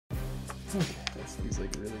Okay, that seems like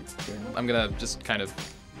really good. I'm gonna just kind of,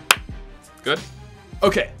 good?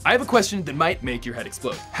 Okay, I have a question that might make your head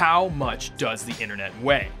explode. How much does the internet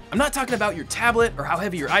weigh? I'm not talking about your tablet or how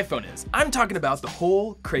heavy your iPhone is. I'm talking about the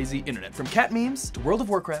whole crazy internet, from cat memes to World of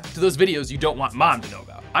Warcraft to those videos you don't want mom to know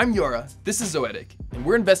about. I'm Yora, this is Zoetic, and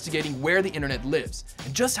we're investigating where the internet lives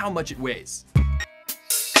and just how much it weighs.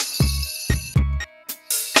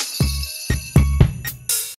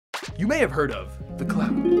 You may have heard of the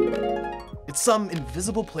cloud. It's some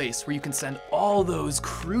invisible place where you can send all those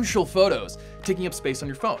crucial photos taking up space on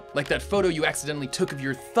your phone. Like that photo you accidentally took of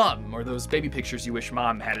your thumb, or those baby pictures you wish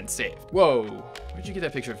mom hadn't saved. Whoa, where'd you get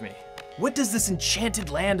that picture of me? What does this enchanted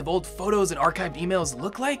land of old photos and archived emails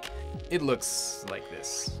look like? It looks like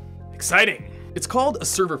this. Exciting. It's called a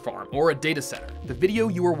server farm or a data center. The video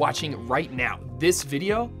you are watching right now, this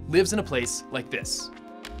video, lives in a place like this.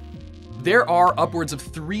 There are upwards of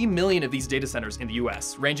 3 million of these data centers in the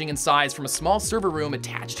US, ranging in size from a small server room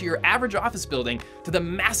attached to your average office building to the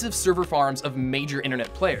massive server farms of major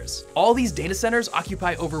internet players. All these data centers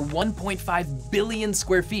occupy over 1.5 billion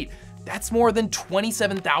square feet. That's more than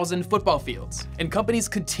 27,000 football fields. And companies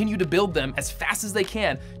continue to build them as fast as they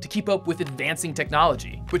can to keep up with advancing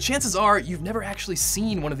technology. But chances are you've never actually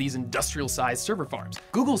seen one of these industrial-sized server farms.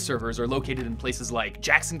 Google's servers are located in places like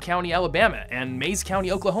Jackson County, Alabama, and Mays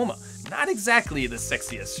County, Oklahoma. Not exactly the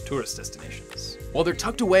sexiest tourist destinations. While they're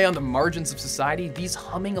tucked away on the margins of society, these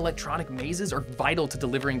humming electronic mazes are vital to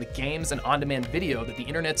delivering the games and on-demand video that the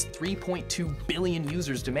internet's 3.2 billion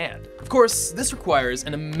users demand. Of course, this requires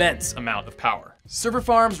an immense amount of power. Server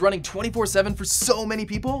farms running 24/7 for so many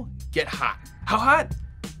people get hot. How hot?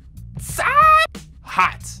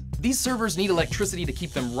 Hot. These servers need electricity to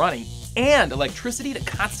keep them running and electricity to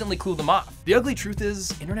constantly cool them off. The ugly truth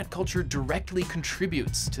is, internet culture directly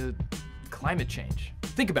contributes to climate change.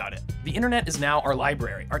 Think about it. The internet is now our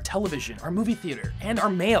library, our television, our movie theater, and our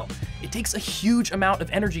mail. It takes a huge amount of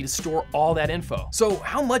energy to store all that info. So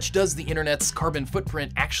how much does the internet's carbon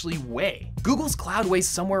footprint actually weigh? Google's cloud weighs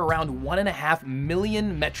somewhere around 1.5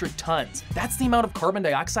 million metric tons. That's the amount of carbon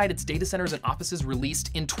dioxide its data centers and offices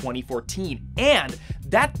released in 2014. And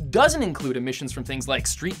that doesn't include emissions from things like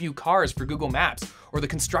Street View cars for Google Maps or the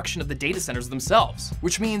construction of the data centers themselves.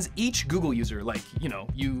 Which means each Google user, like,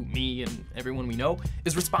 you, me, and everyone we know,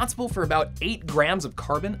 is responsible for about 8 grams of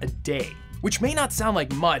carbon a day. Which may not sound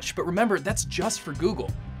like much, but remember, that's just for Google.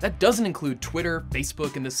 That doesn't include Twitter,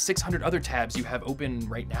 Facebook, and the 600 other tabs you have open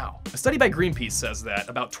right now. A study by Greenpeace says that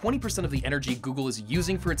about 20% of the energy Google is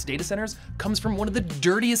using for its data centers comes from one of the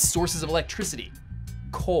dirtiest sources of electricity,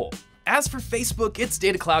 coal. As for Facebook, its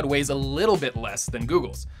data cloud weighs a little bit less than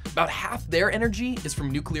Google's. About half their energy is from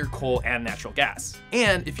nuclear, coal, and natural gas.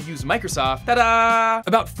 And if you use Microsoft, ta-da!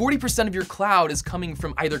 About 40% of your cloud is coming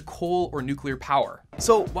from either coal or nuclear power.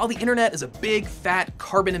 So while the internet is a big, fat,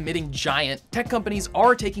 carbon-emitting giant, tech companies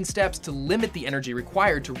are taking steps to limit the energy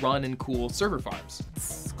required to run and cool server farms.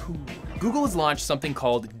 It's cool. Google has launched something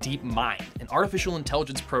called DeepMind, an artificial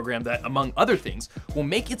intelligence program that, among other things, will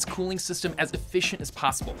make its cooling system as efficient as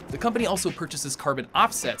possible. The company also purchases carbon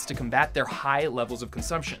offsets to combat their high levels of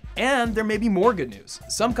consumption. And there may be more good news.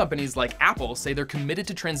 Some companies like Apple say they're committed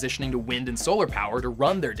to transitioning to wind and solar power to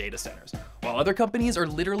run their data centers, while other companies are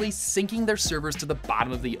literally sinking their servers to the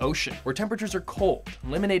bottom of the ocean, where temperatures are cold,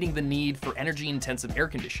 eliminating the need for energy-intensive air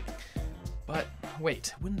conditioning. But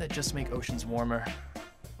wait, wouldn't that just make oceans warmer?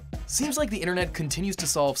 Seems like the internet continues to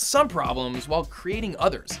solve some problems while creating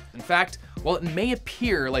others. In fact, while it may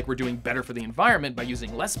appear like we're doing better for the environment by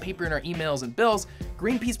using less paper in our emails and bills,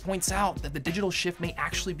 Greenpeace points out that the digital shift may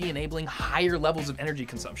actually be enabling higher levels of energy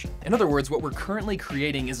consumption. In other words, what we're currently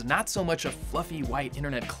creating is not so much a fluffy white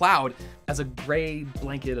internet cloud as a gray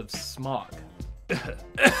blanket of smog.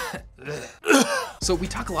 So we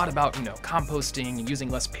talk a lot about, composting and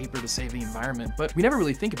using less paper to save the environment, but we never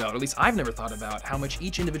really think about, or at least I've never thought about, how much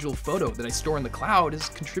each individual photo that I store in the cloud is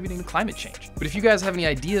contributing to climate change. But if you guys have any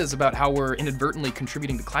ideas about how we're inadvertently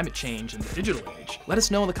contributing to climate change in the digital age, let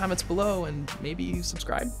us know in the comments below and maybe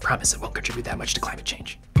subscribe. Promise it won't contribute that much to climate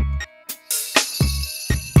change.